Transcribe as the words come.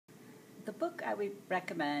The book I would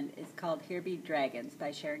recommend is called Here Be Dragons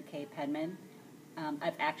by Sharon Penman.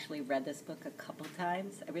 I've actually read this book a couple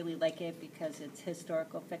times. I really like it because it's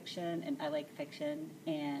historical fiction, and I like fiction,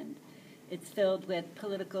 and it's filled with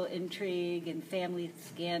political intrigue and family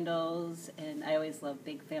scandals, and I always love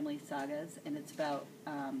big family sagas, and it's about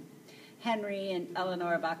Henry and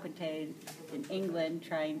Eleanor of Aquitaine in England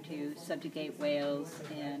trying to subjugate Wales,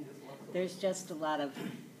 and there's just a lot of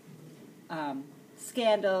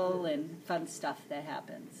scandal and fun stuff that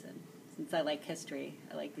happens. And since I like history,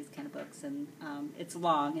 I like these kind of books, and it's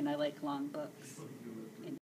long, and I like long books.